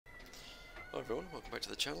Hi everyone, welcome back to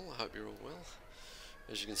the channel. I hope you're all well.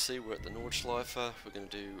 As you can see, we're at the Nordschleife. We're going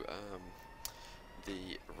to do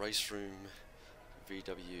the RaceRoom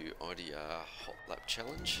VW IDR Hotlap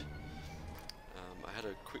challenge. I had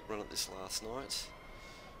a quick run at this last night.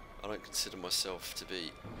 I don't consider myself to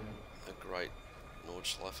be a great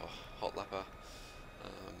Nordschleife Hotlapper,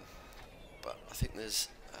 but I think there's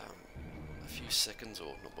a few seconds,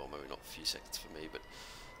 or well, maybe not a few seconds for me, but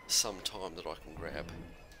some time that I can grab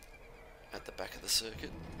at the back of the circuit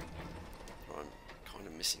that I'm kind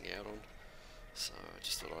of missing out on, so I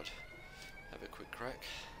just thought I'd have a quick crack.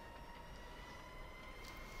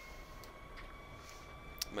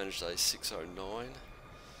 Managed a 6:09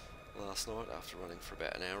 last night after running for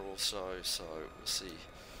about an hour or so, so we'll see.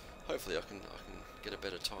 Hopefully I can get a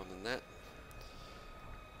better time than that.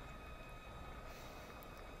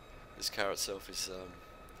 This car itself is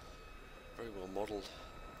very well modelled.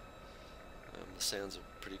 The sounds are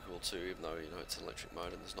pretty cool too, even though it's an electric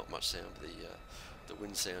motor and there's not much sound. But the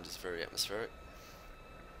wind sound is very atmospheric.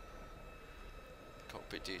 The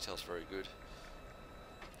cockpit detail's very good,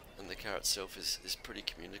 and the car itself is pretty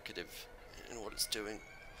communicative in what it's doing.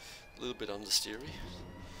 A little bit understeery,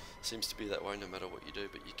 seems to be that way no matter what you do,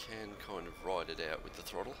 but you can kind of ride it out with the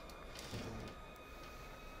throttle.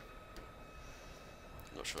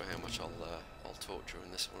 Not sure how much I'll talk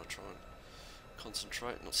during this. I want to try and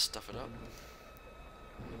concentrate and not stuff it up.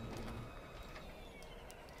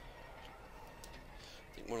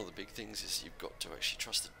 I think one of the big things is you've got to actually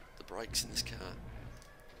trust the brakes in this car.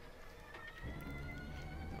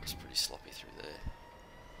 That was pretty sloppy through there.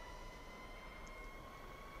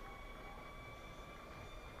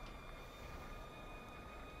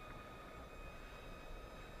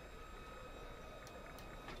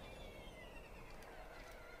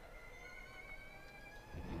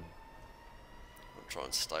 I'll try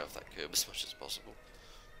and stay off that curb as much as possible.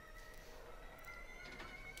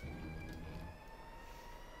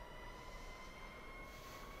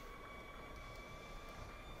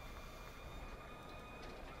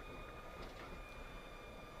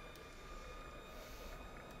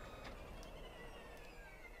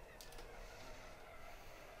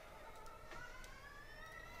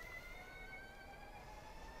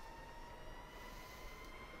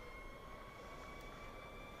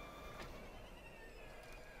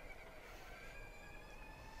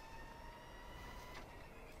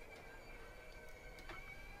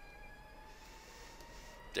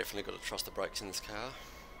 Definitely got to trust the brakes in this car.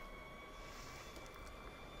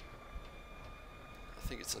 I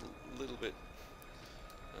think it's a little bit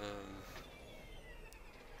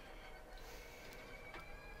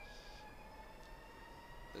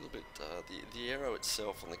the aero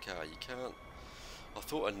itself on the car, you can't. I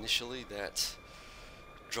thought initially that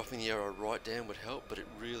dropping the aero right down would help, but it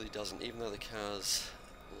really doesn't. Even though the car's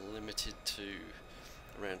limited to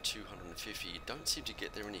around 250, you don't seem to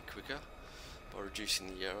get there any quicker by reducing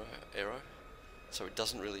the aero, so it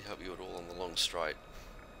doesn't really help you at all on the long straight.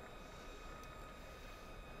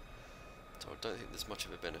 So I don't think there's much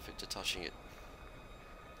of a benefit to touching it.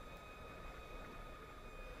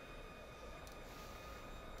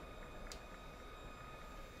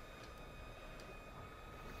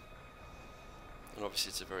 And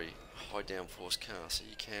obviously it's a very high downforce car, so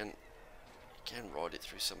you can ride it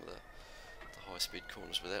through some of the high speed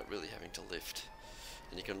corners without really having to lift.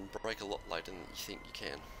 And you can brake a lot later than you think you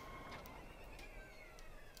can.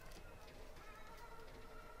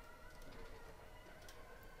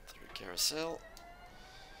 Through carousel.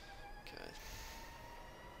 Okay.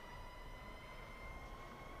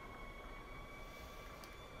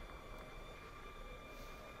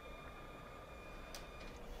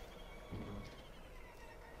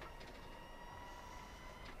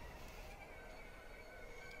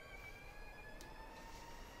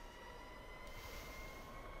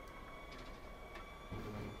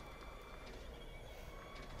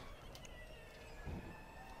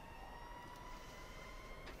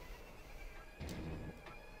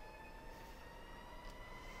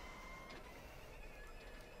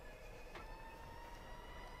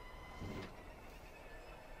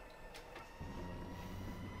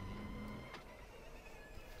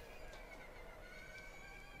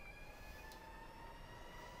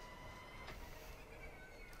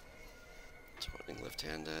 Tightening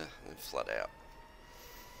left-hander and then flat out.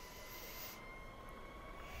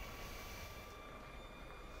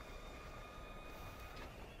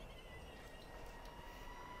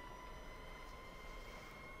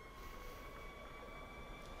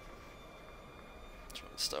 Try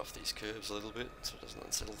and stay off these curves a little bit so it doesn't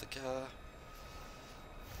unsettle the car.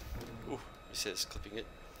 Ooh, he says clipping it.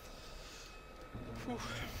 Whew.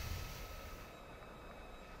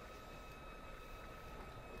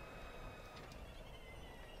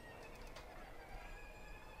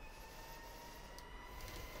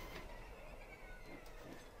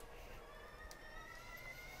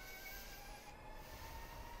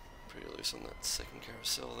 Pretty loose on that second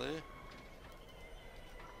carousel there.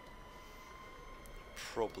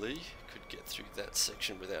 Probably could get through that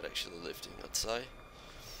section without actually lifting, I'd say.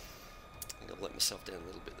 I think I've let myself down a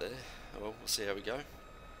little bit there. Oh well, we'll see how we go.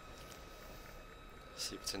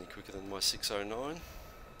 See if it's any quicker than my 609.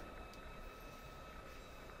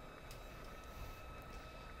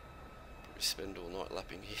 Probably spend all night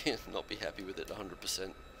lapping here, not be happy with it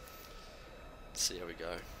 100%. See how we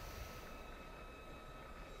go.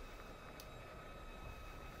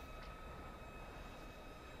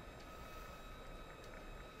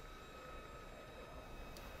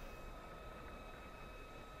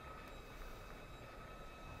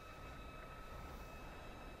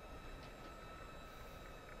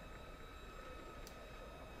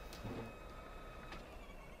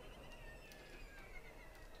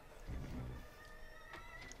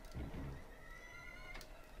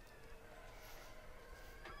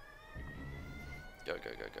 Go,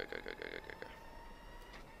 go, go, go, go, go, go, go, go,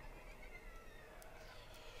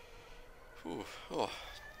 go. Whew. Oh,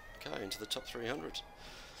 okay, into the top 300.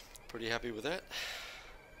 Pretty happy with that.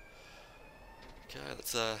 Okay,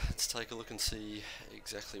 let's take a look and see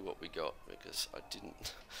exactly what we got, because I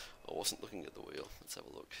wasn't looking at the wheel. Let's have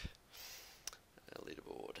a look. Our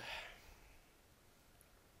leaderboard.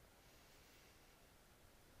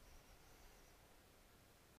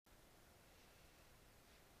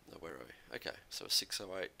 Where are we? Okay, so a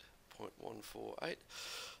 608.148.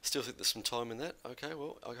 Still think there's some time in that. Okay,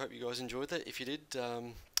 well, I hope you guys enjoyed that. If you did,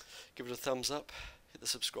 give it a thumbs up, hit the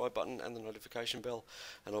subscribe button and the notification bell,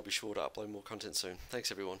 and I'll be sure to upload more content soon.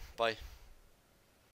 Thanks everyone. Bye.